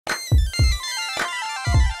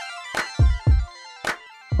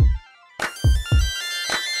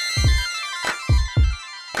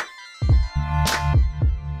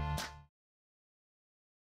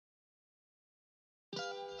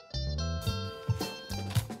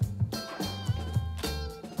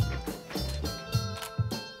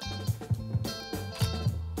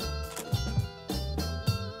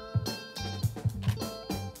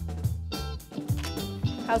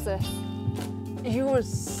How's this? You were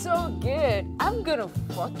so good. I'm gonna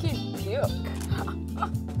fucking puke.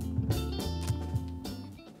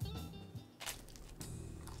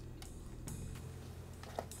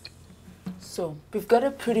 So, we've got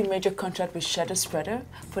a pretty major contract with Shadow Spreader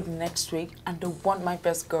for the next week, and they want my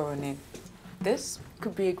best girl on it. This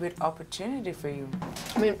could be a great opportunity for you.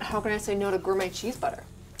 I mean, how can I say no to gourmet cheese butter?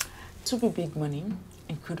 It would be big money,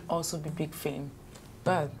 and could also be big fame.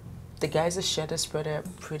 But the guys at Shadow Spreader are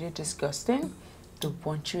pretty disgusting. They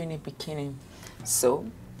want you in a bikini. So,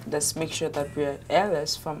 let's make sure that we're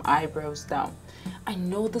airless from eyebrows down. I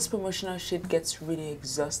know this promotional shit gets really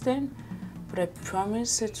exhausting, but I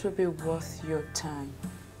promise it will be worth your time.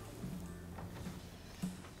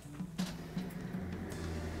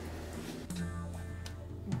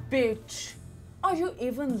 Bitch, are you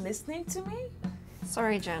even listening to me?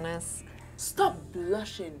 Sorry, Janice. Stop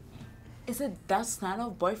blushing. Is it that snot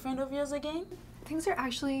of boyfriend of yours again? Things are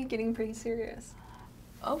actually getting pretty serious.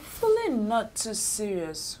 Hopefully not too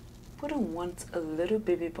serious. Wouldn't want a little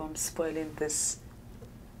baby bump spoiling this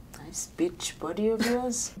nice bitch body of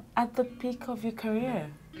yours at the peak of your career.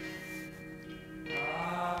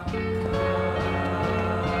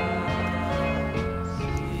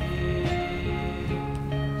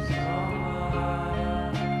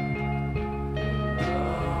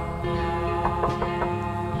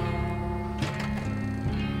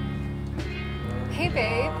 Hey,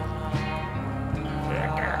 babe.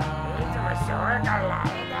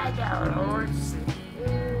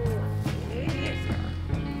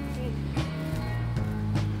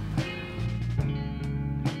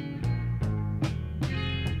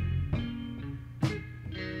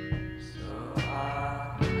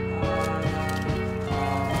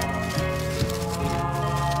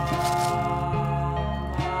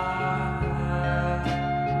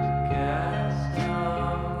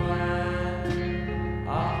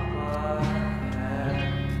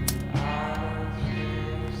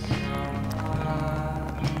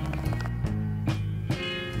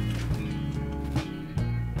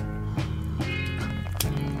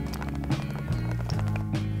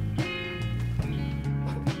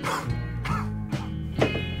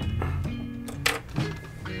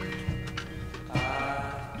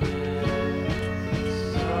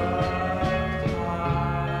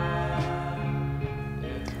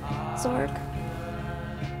 Zork,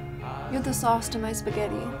 you're the sauce to my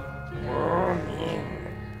spaghetti.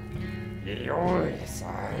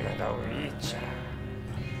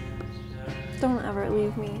 Don't ever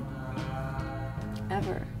leave me.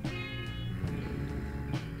 Ever.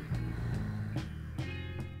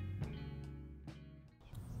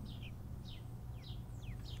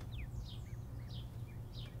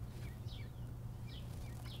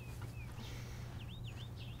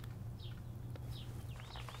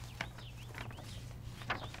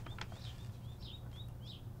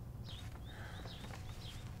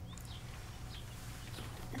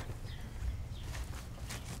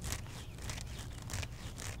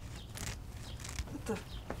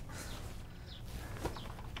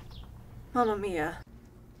 Mamma mia.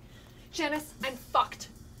 Janice, I'm fucked.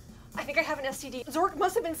 I think I have an STD. Zork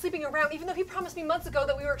must have been sleeping around, even though he promised me months ago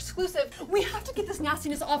that we were exclusive. We have to get this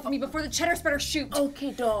nastiness off of me before the cheddar spreader shoot.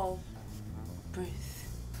 Okay, doll. Breathe.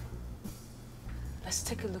 Let's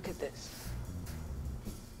take a look at this.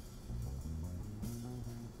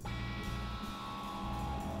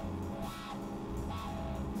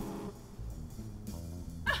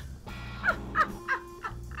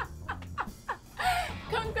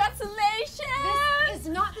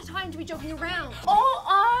 To be joking around. Hold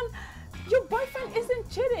on! Your boyfriend isn't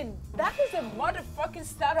cheating. That is a motherfucking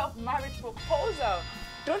start-up marriage proposal.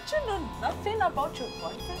 Don't you know nothing about your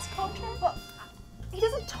boyfriend's culture? Well, he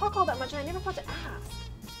doesn't talk all that much and I never thought to ask.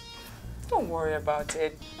 Don't worry about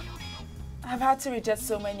it. I've had to reject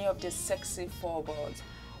so many of these sexy foreballs.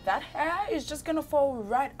 That hair is just gonna fall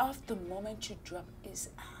right off the moment you drop his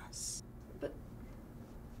ass. But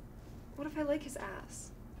what if I like his ass?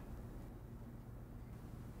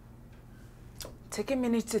 Take a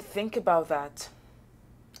minute to think about that.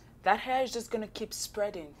 That hair is just gonna keep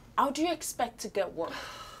spreading. How do you expect to get work?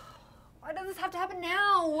 Why does this have to happen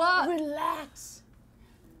now? Relax.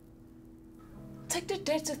 Take the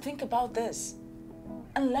day to think about this.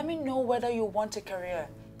 And let me know whether you want a career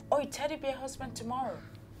or a teddy bear husband tomorrow.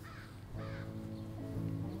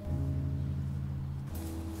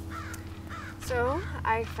 So,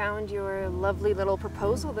 I found your lovely little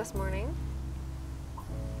proposal this morning.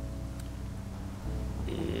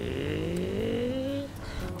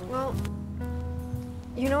 Well,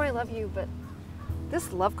 you know I love you, but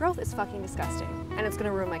this love growth is fucking disgusting, and it's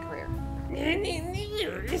gonna ruin my career.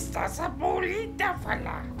 Estás bonita,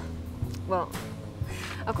 fala. Well,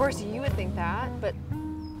 of course you would think that, but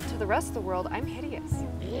to the rest of the world, I'm hideous.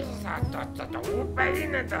 I'll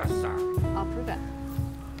prove it.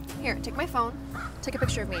 Here, take my phone. Take a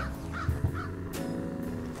picture of me.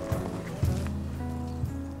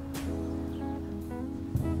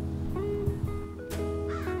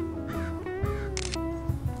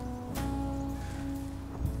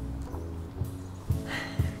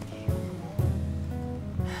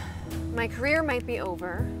 My career might be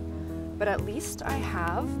over, but at least I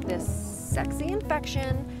have this sexy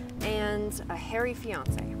infection and a hairy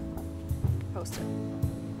fiance. Post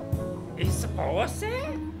it. Esposa?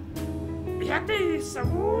 Yate isa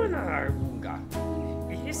muna bunga.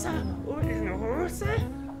 Isa ulinose?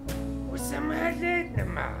 Usamalit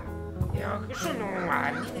naman.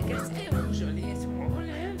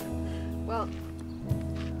 Well,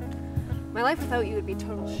 my life without you would be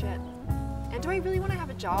total shit. And do I really want to have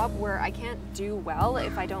a job where I can't do well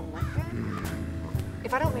if I don't look good?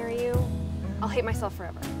 If I don't marry you, I'll hate myself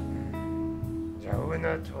forever.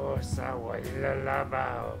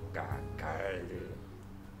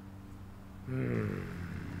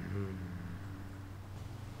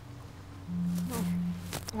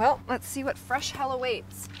 Well, let's see what fresh hell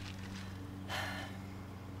awaits.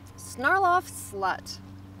 Snarl-off slut.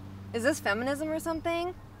 Is this feminism or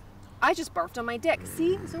something? I just barfed on my dick.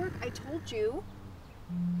 See, Zork, I told you.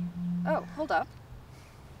 Oh, hold up.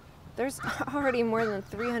 There's already more than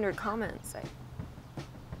 300 comments.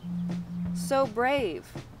 So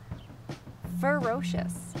brave.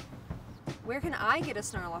 Ferocious. Where can I get a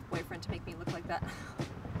snarl-off boyfriend to make me look like that?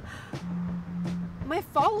 My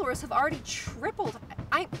followers have already tripled.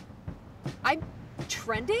 I'm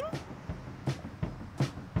trending?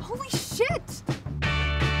 Holy shit!